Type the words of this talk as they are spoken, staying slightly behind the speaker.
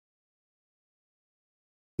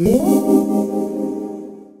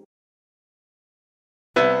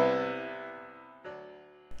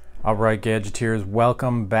Alright Gadgeteers,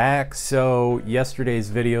 welcome back. So yesterday's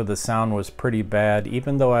video the sound was pretty bad,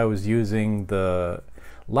 even though I was using the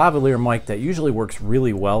Lavalier mic that usually works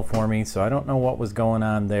really well for me, so I don't know what was going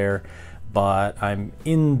on there, but I'm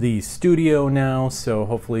in the studio now, so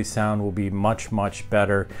hopefully sound will be much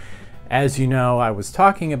better. As you know, I was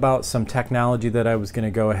talking about some technology that I was going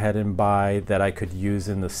to go ahead and buy that I could use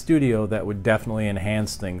in the studio that would definitely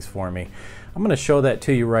enhance things for me. I'm going to show that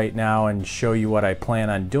to you right now and show you what I plan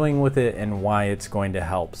on doing with it and why it's going to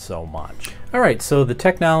help so much. Alright, so the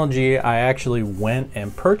technology I actually went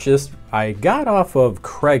and purchased, I got off of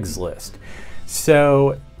Craigslist.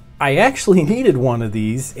 So I actually needed one of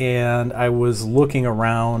these and I was looking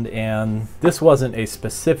around, and this wasn't a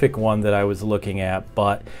specific one that I was looking at,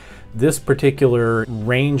 but this particular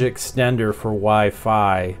range extender for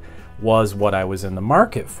Wi-Fi was what I was in the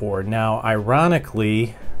market for. Now,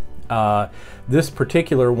 ironically, this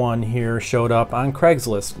particular one here showed up on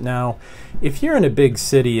Craigslist. Now, if you're in a big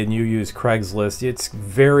city and you use Craigslist, it's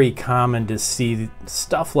very common to see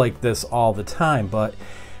stuff like this all the time, but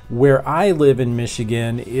where I live in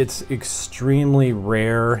Michigan, it's extremely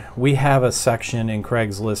rare. We have a section in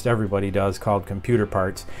Craigslist, everybody does, called computer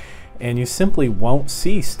parts, and you simply won't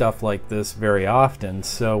see stuff like this very often.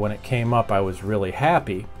 So when it came up, I was really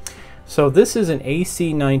happy. So this is an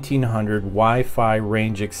AC1900 Wi-Fi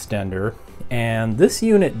range extender, and this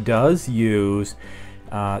unit does use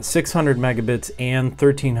 600 megabits and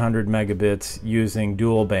 1300 megabits using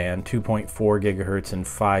dual band 2.4 gigahertz and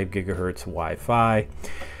 5 gigahertz Wi-Fi.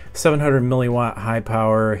 700 milliwatt high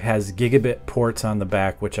power, has gigabit ports on the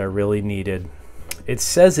back, which I really needed. It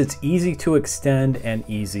says it's easy to extend and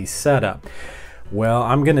easy setup. Well,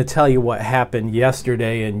 I'm going to tell you what happened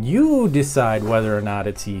yesterday and you decide whether or not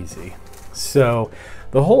it's easy. So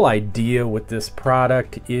the whole idea with this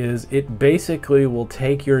product is it basically will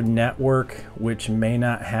take your network, which may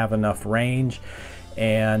not have enough range,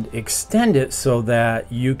 and extend it so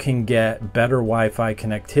that you can get better Wi-Fi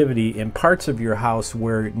connectivity in parts of your house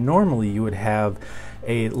where normally you would have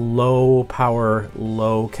a low power,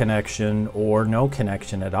 low connection, or no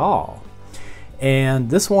connection at all. And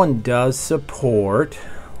this one does support,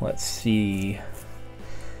 let's see,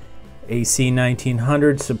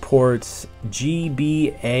 AC1900 supports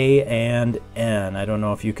GB, A, and N. I don't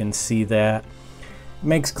know if you can see that. It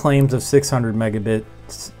makes claims of 600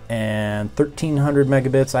 megabits and 1300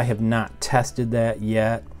 megabits. I have not tested that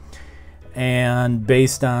yet. And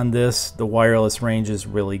based on this, the wireless range is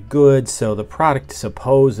really good, so the product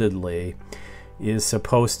supposedly is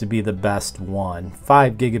supposed to be the best one.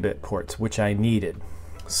 5 gigabit ports, which I needed.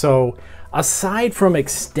 So aside from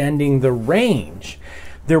extending the range,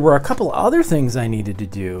 there were a couple other things I needed to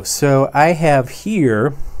do. So I have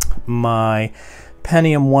here my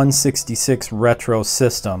Pentium 166 Retro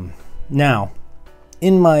system. Now,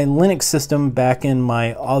 in my Linux system back in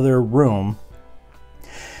my other room,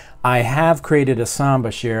 I have created a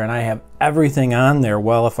Samba share and I have everything on there.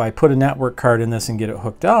 Well, if I put a network card in this and get it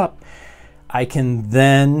hooked up, I can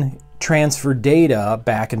then transfer data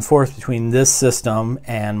back and forth between this system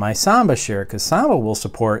and my Samba share, because Samba will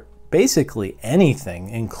support basically anything,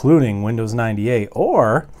 including Windows 98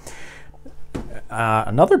 or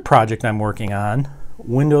another project I'm working on,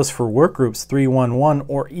 Windows for Workgroups 3.1.1,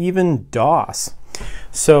 or even DOS.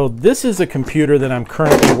 So this is a computer that I'm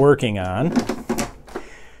currently working on.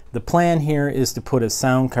 The plan here is to put a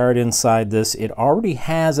sound card inside this. It already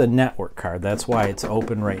has a network card. That's why it's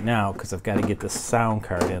open right now, because I've got to get the sound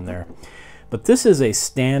card in there. But this is a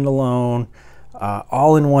standalone,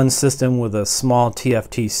 all-in-one system with a small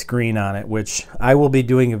TFT screen on it, which I will be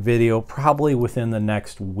doing a video probably within the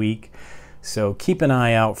next week. So keep an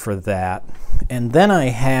eye out for that. And then I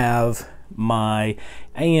have my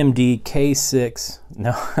AMD K6.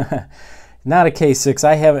 No. Not a K6.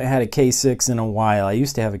 I haven't had a K6 in a while. I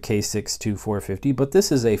used to have a K6 2450, but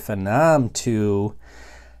this is a Phenom 2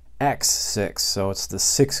 X6. So it's the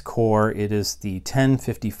 6-core. It is the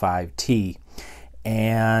 1055T.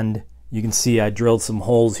 And you can see I drilled some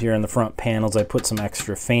holes here in the front panels. I put some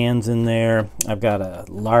extra fans in there. I've got a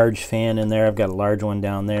large fan in there. I've got a large one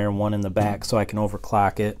down there and one in the back so I can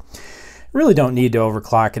overclock it. Really don't need to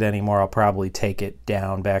overclock it anymore. I'll probably take it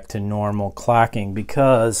down back to normal clocking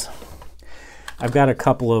because I've got a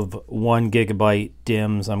couple of 1 gigabyte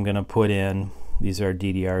DIMMs I'm going to put in. These are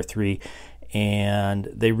DDR3, and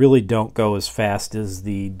they really don't go as fast as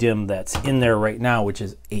the DIMM that's in there right now, which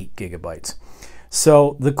is 8 gigabytes.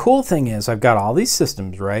 So the cool thing is I've got all these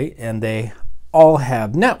systems, right, and they all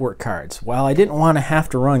have network cards. Well, I didn't want to have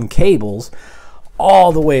to run cables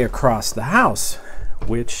all the way across the house.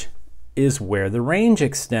 which is where the range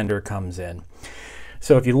extender comes in.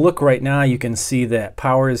 So if you look right now, you can see that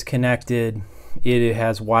power is connected. It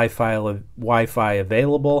has Wi-Fi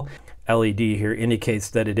available. LED here indicates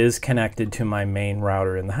that it is connected to my main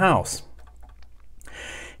router in the house.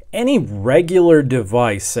 Any regular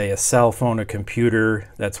device, say a cell phone, a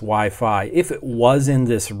computer that's Wi-Fi, if it was in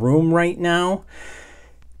this room right now,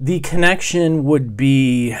 the connection would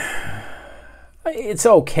be, it's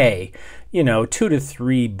okay, you know, 2 to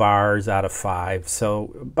 3 bars out of 5,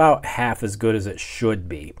 so about half as good as it should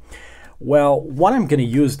be. Well, what I'm going to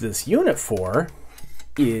use this unit for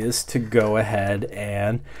is to go ahead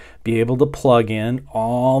and be able to plug in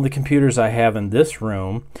all the computers I have in this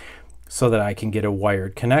room so that I can get a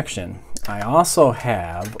wired connection. I also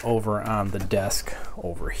have over on the desk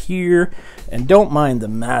over here, and don't mind the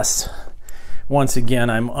mess. Once again,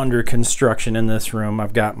 I'm under construction in this room.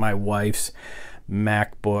 I've got my wife's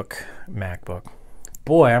MacBook.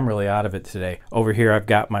 Boy, I'm really out of it today. Over here, I've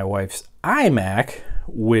got my wife's iMac,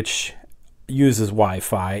 which uses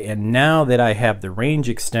Wi-Fi, and now that I have the range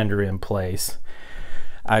extender in place,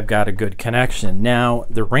 I've got a good connection. Now,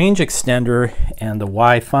 the range extender and the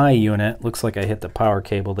Wi-Fi unit, looks like I hit the power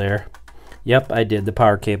cable there. Yep, I did. The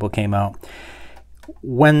power cable came out.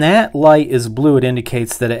 When that light is blue, it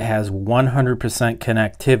indicates that it has 100%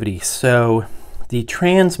 connectivity. So the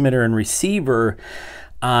transmitter and receiver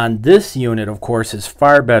on this unit, of course, is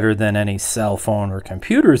far better than any cell phone or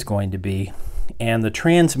computer is going to be. And the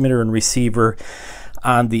transmitter and receiver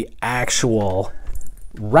on the actual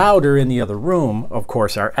router in the other room, of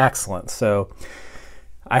course, are excellent. So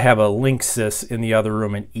I have a Linksys in the other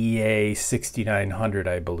room, an EA1900,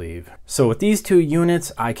 I believe. So with these two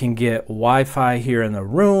units, I can get Wi-Fi here in the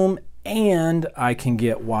room, and I can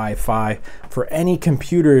get Wi-Fi for any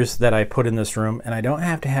computers that I put in this room, and I don't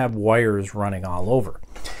have to have wires running all over.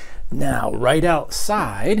 Now, right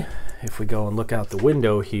outside, if we go and look out the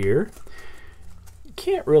window here, you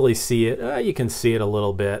can't really see it. You can see it a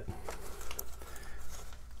little bit.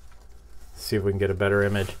 See if we can get a better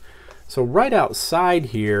image. So right outside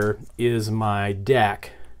here is my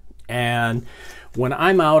deck, and when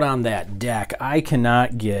I'm out on that deck, I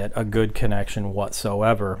cannot get a good connection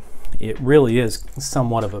whatsoever. It really is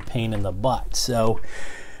somewhat of a pain in the butt. So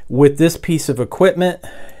with this piece of equipment,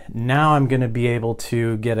 now I'm going to be able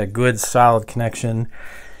to get a good solid connection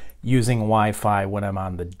using Wi-Fi when I'm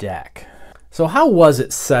on the deck. So how was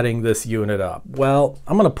it setting this unit up? Well,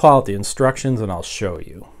 I'm going to pull out the instructions and I'll show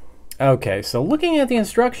you. Okay, so looking at the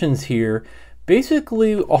instructions here,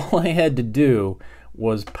 basically all I had to do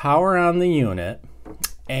was power on the unit,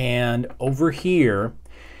 and over here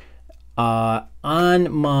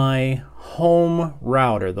on my home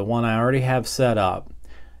router, the one I already have set up,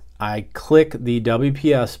 I click the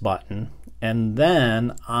WPS button, and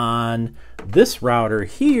then on this router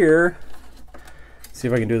here, see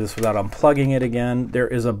if I can do this without unplugging it again, there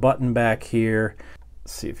is a button back here.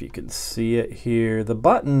 See if you can see it here, the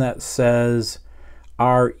button that says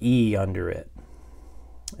RE under it.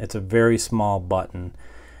 It's a very small button.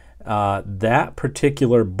 That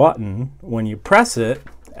particular button, when you press it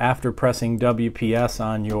after pressing WPS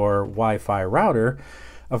on your Wi-Fi router,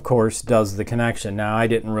 of course does the connection. Now, I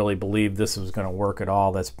didn't really believe this was going to work at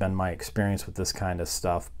all. That's been my experience with this kind of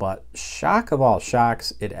stuff, but shock of all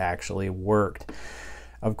shocks, it actually worked.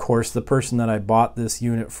 Of course, the person that I bought this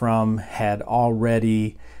unit from had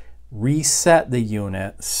already reset the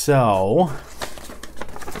unit. So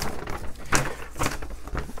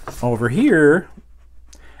over here,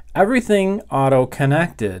 everything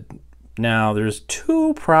auto-connected. Now, there's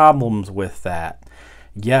two problems with that.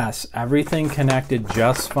 Yes, everything connected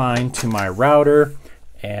just fine to my router,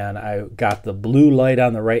 and I got the blue light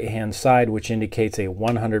on the right-hand side, which indicates a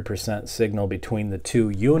 100% signal between the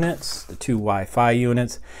two units, the two Wi-Fi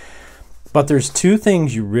units. But there's two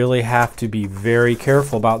things you really have to be very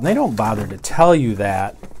careful about, and they don't bother to tell you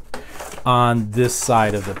that on this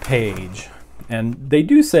side of the page. And they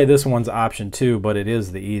do say this one's option 2, but it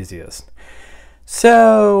is the easiest.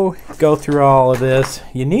 So, go through all of this.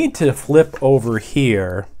 You need to flip over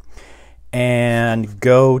here and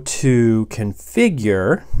go to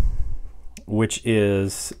configure, which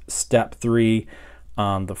is step 3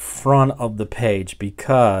 on the front of the page,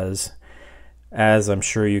 because as I'm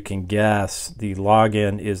sure you can guess, the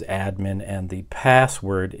login is admin and the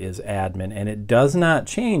password is admin, and it does not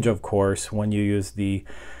change, of course, when you use the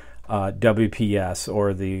WPS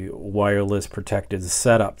or the wireless protected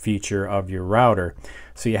setup feature of your router.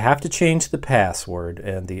 So you have to change the password,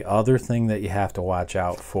 and the other thing that you have to watch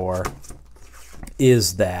out for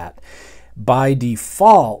is that by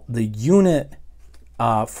default the unit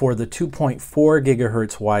for the 2.4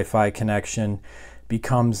 gigahertz Wi-Fi connection,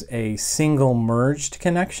 becomes a single merged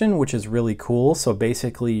connection, which is really cool. So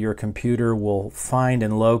basically your computer will find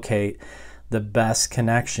and locate the best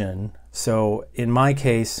connection. So in my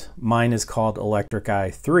case, mine is called Electric Eye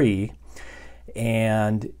 3,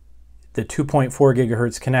 and the 2.4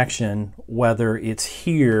 gigahertz connection, whether it's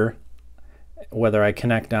here, whether I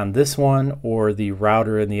connect on this one or the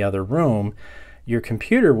router in the other room, your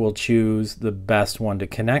computer will choose the best one to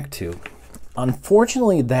connect to.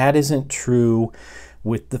 Unfortunately, that isn't true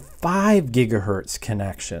with the 5 gigahertz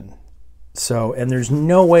connection. So, and there's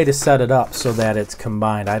no way to set it up so that it's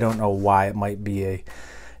combined. I don't know why. It might be a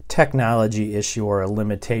technology issue or a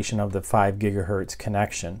limitation of the 5 gigahertz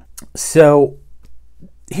connection. So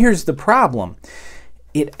here's the problem.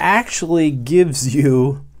 It actually gives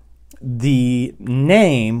you the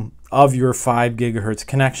name of your 5 gigahertz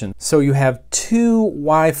connection. So you have two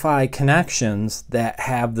Wi-Fi connections that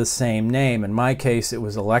have the same name. In my case, it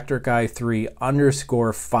was Electric Eye 3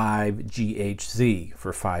 _ 5 GHZ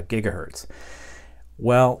for 5 gigahertz.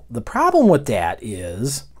 Well, the problem with that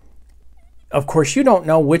is, of course, you don't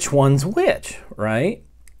know which one's which, right?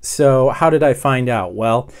 So how did I find out?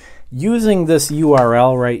 Well, using this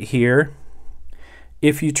URL right here,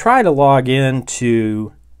 if you try to log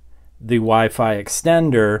into the Wi-Fi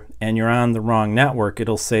extender and you're on the wrong network,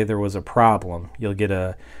 it'll say there was a problem. You'll get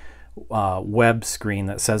a web screen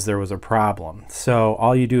that says there was a problem. So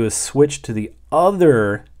all you do is switch to the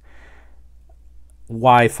other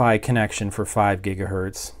Wi-Fi connection for 5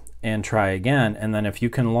 gigahertz and try again. And then if you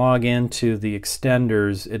can log into the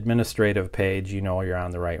extender's administrative page, you know you're on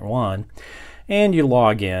the right one. And you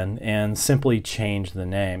log in and simply change the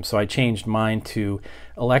name. So I changed mine to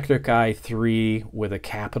Electric Eye 3 with a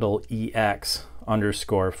capital EX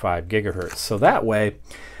 _ 5 gigahertz. So that way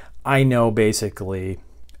I know basically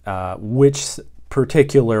which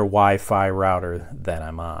particular Wi-Fi router that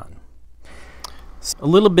I'm on. A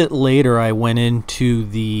little bit later, I went into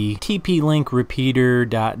the TP-Link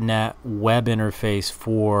Repeater.net web interface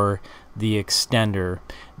for the extender.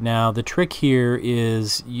 Now the trick here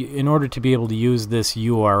is, in order to be able to use this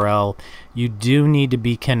URL, you do need to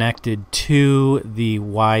be connected to the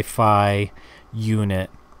Wi-Fi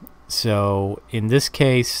unit. So in this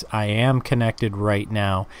case, I am connected right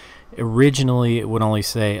now. Originally it would only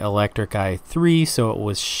say Electric Eye 3, so it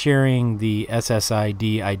was sharing the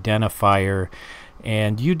SSID identifier,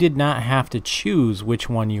 and you did not have to choose which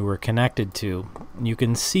one you were connected to. You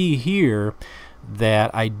can see here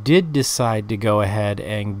that I did decide to go ahead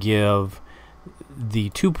and give the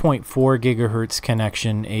 2.4 gigahertz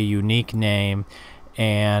connection a unique name,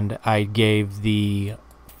 and I gave the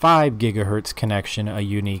 5 gigahertz connection a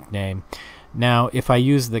unique name. Now if I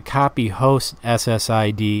use the copy host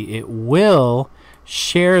SSID, it will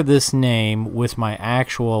share this name with my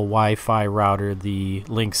actual Wi-Fi router, the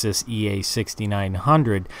Linksys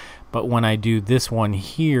EA6900, but when I do this one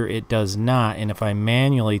here, it does not, and if I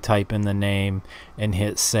manually type in the name and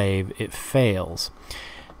hit save, it fails.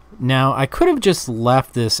 Now I could have just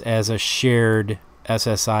left this as a shared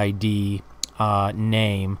SSID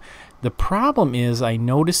name. The problem is, I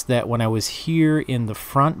noticed that when I was here in the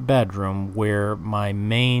front bedroom where my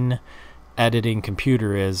main editing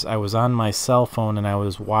computer is, I was on my cell phone and I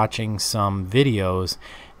was watching some videos,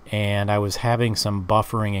 and I was having some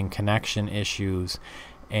buffering and connection issues,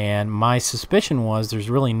 and my suspicion was there's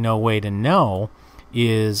really no way to know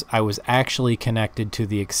is I was actually connected to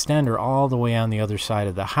the extender all the way on the other side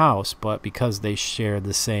of the house, but because they share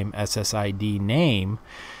the same SSID name,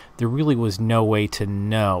 there really was no way to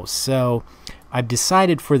know. So I've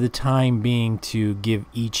decided for the time being to give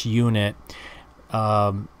each unit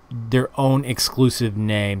their own exclusive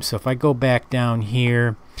name. So if I go back down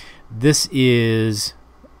here, these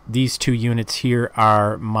two units here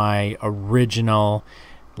are my original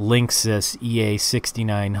Linksys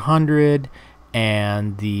EA6900,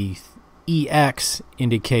 and the EX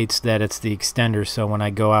indicates that it's the extender, so when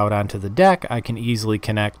I go out onto the deck I can easily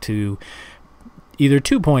connect to either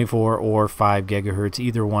 2.4 or 5 gigahertz.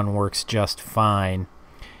 Either one works just fine.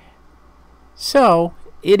 So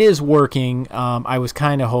it is working. I was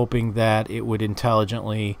kind of hoping that it would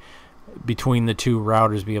intelligently, between the two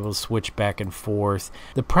routers, be able to switch back and forth.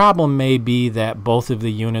 The problem may be that both of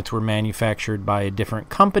the units were manufactured by a different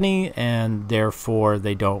company and therefore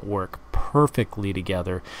they don't work perfectly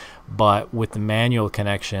together, but with the manual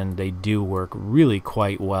connection they do work really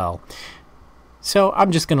quite well. So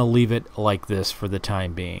I'm just going to leave it like this for the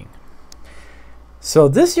time being. So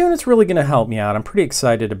this unit's really going to help me out. I'm pretty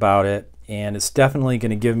excited about it, and it's definitely going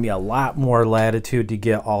to give me a lot more latitude to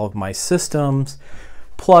get all of my systems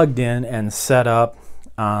plugged in and set up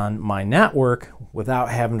on my network without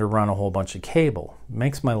having to run a whole bunch of cable. It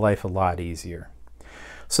makes my life a lot easier.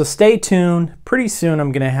 So stay tuned. Pretty soon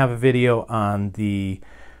I'm going to have a video on the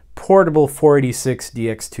portable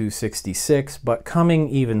 486DX266, but coming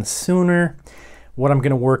even sooner, what I'm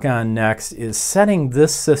going to work on next is setting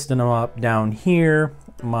this system up down here,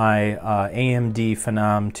 my AMD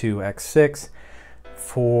Phenom 2X6,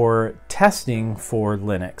 for testing for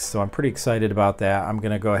Linux. So I'm pretty excited about that. I'm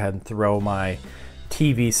going to go ahead and throw my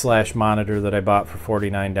TV/monitor that I bought for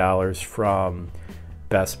 $49 from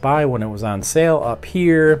Best Buy when it was on sale up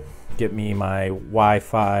here. Get me my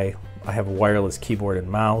Wi-Fi. I have a wireless keyboard and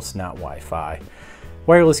mouse, not Wi-Fi.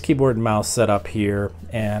 Wireless keyboard and mouse set up here,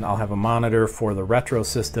 and I'll have a monitor for the retro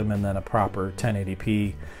system and then a proper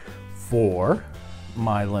 1080p for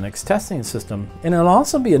my Linux testing system. And it'll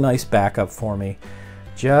also be a nice backup for me,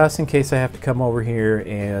 just in case I have to come over here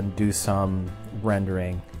and do some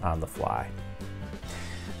rendering on the fly.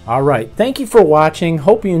 All right, thank you for watching.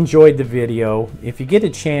 Hope you enjoyed the video. If you get a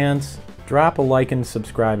chance, drop a like and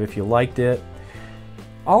subscribe if you liked it.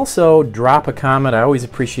 Also, drop a comment. I always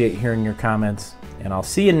appreciate hearing your comments. And I'll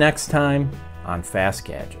see you next time on Fast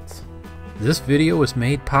Gadgets. This video was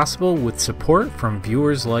made possible with support from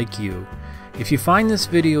viewers like you. If you find this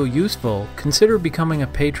video useful, consider becoming a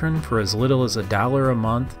patron for as little as $1 a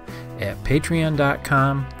month at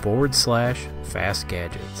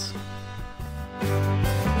patreon.com/FastGadgets.